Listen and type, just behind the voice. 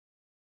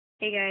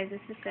Hey guys, this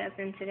is Seth,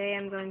 and today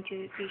I'm going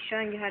to be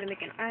showing you how to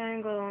make an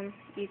iron golem.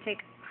 You take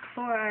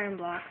 4 iron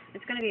blocks.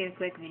 It's going to be a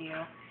quick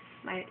video.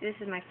 This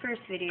is my first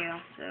video,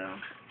 so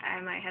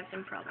I might have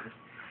some problems.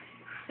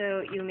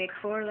 So you make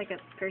 4 like a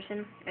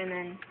person, and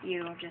then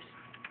you just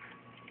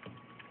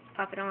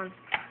pop it on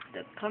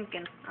the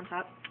pumpkin on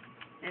top,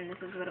 and this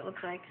is what it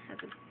looks like. It has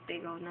a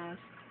big old nose.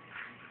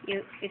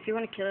 If you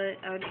want to kill it,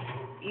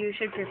 you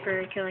should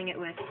prefer killing it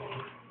with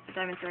a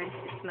diamond sword.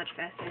 It's much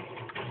faster.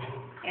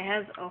 It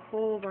has a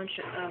whole bunch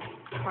of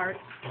parts,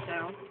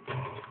 so...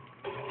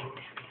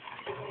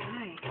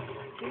 Hi.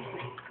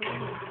 Seriously, go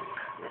on.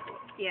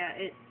 Yeah,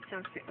 it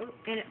sounds great. Oh,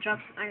 and it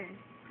drops iron.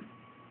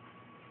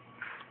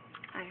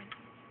 Iron.